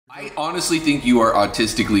I honestly think you are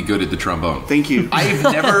autistically good at the trombone. Thank you.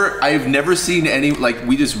 I've never seen any, like,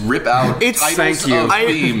 we just rip out titles of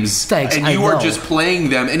themes and you are just playing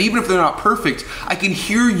them, and even if they're not perfect, I can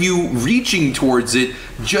hear you reaching towards it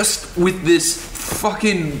just with this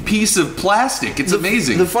fucking piece of plastic. It's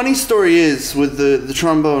amazing. The funny story is with the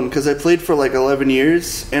trombone, because I played for like 11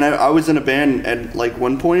 years and I was in a band at like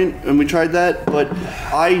one point and we tried that, but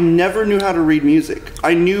I never knew how to read music.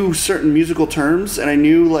 I knew certain musical terms and I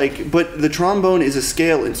knew but the trombone is a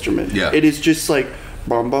scale instrument. Yeah. It is just like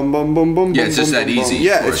bum bum bum bum bum. Yeah, it's just that easy.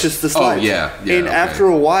 Yeah, it's just the slides. Oh yeah. And after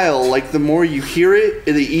a while, like the more you hear it,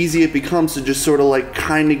 the easier it becomes to just sort of like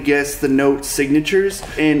kind of guess the note signatures.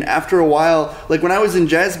 And after a while, like when I was in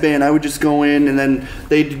jazz band, I would just go in and then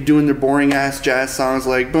they'd doing their boring ass jazz songs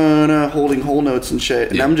like holding whole notes and shit.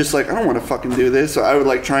 And I'm just like, I don't want to fucking do this. So I would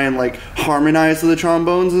like try and like harmonize the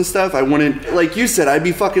trombones and stuff. I wouldn't, like you said, I'd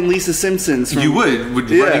be fucking Lisa Simpsons. You would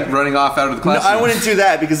running off out of the classroom. No, I wouldn't do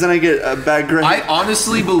that because then I get a bad grade. I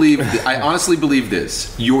honestly believe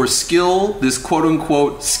this. Your skill, this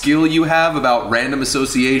quote-unquote skill you have about random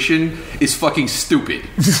association is fucking stupid.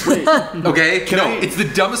 Wait. Okay? It's the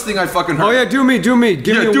dumbest thing I fucking heard. Oh yeah, do me. Give me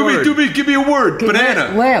a word. Give me a word.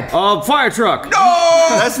 Banana. Lamp. Fire truck. No!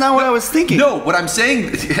 That's not what I was thinking. No, what I'm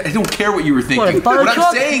saying, I don't care what you were thinking. What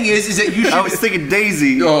I'm saying is that you should... I was thinking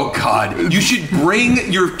Daisy. Oh, God. You should bring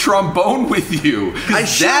your trombone with you. I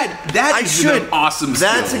should. That is an awesome skill.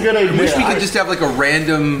 That's a good idea. I wish we could just have like a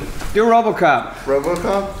random... Do Robocop.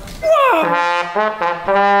 Robocop?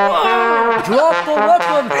 Drop the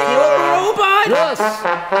weapon. Robot. Yes.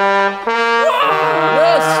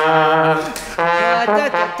 Yes.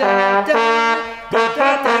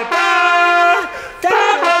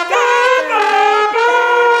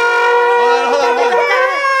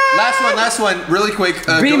 Last one, really quick.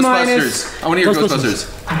 Ghostbusters. I want to hear Ghostbusters.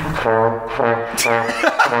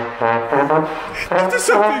 After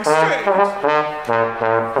something strange.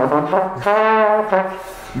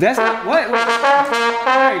 That's not what.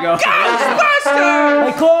 There you go. Ghostbusters!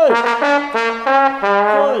 Hey, Cory!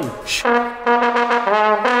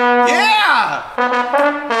 Yeah!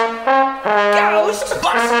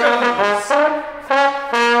 Ghostbusters!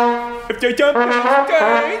 If they jump in the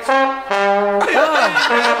stage.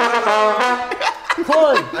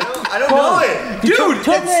 Cory! I don't know it. Dude,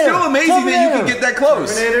 it's still amazing that you can get that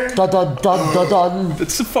close. Terminator? Dun dun dun dun dun.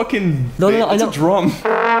 It's a fucking. No, I it's know. a drum.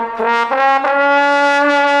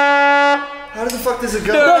 How the fuck does it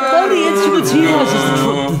go? All the instruments he has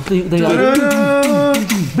is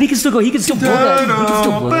but he can still go. He can still blow that. He can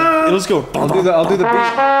still blow that. Let's go. I'll do the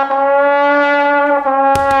beat.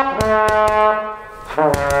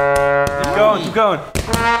 Keep going.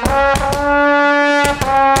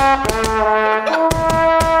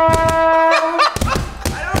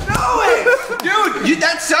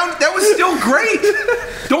 That was still great.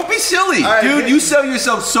 Don't be silly. Right, dude, you sell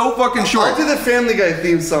yourself so fucking short. I'll do the Family Guy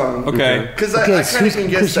theme song. Okay. Because I kind of can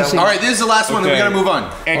guess that one. All right, this is the last one, then we gotta move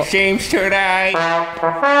on. It seems today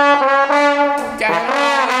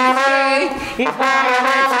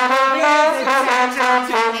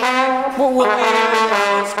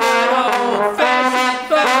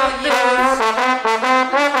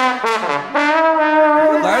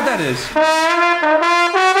How loud that is.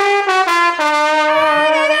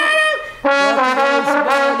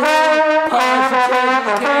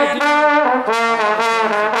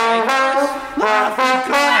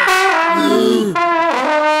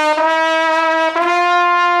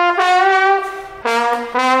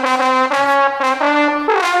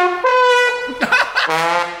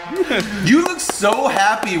 You look so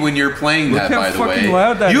happy when you're playing that, by the way.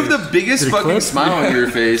 Loud that you have the biggest fucking smile on your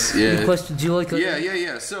face. Yeah. Any questions you like?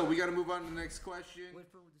 Yeah. So we gotta move on to the next question.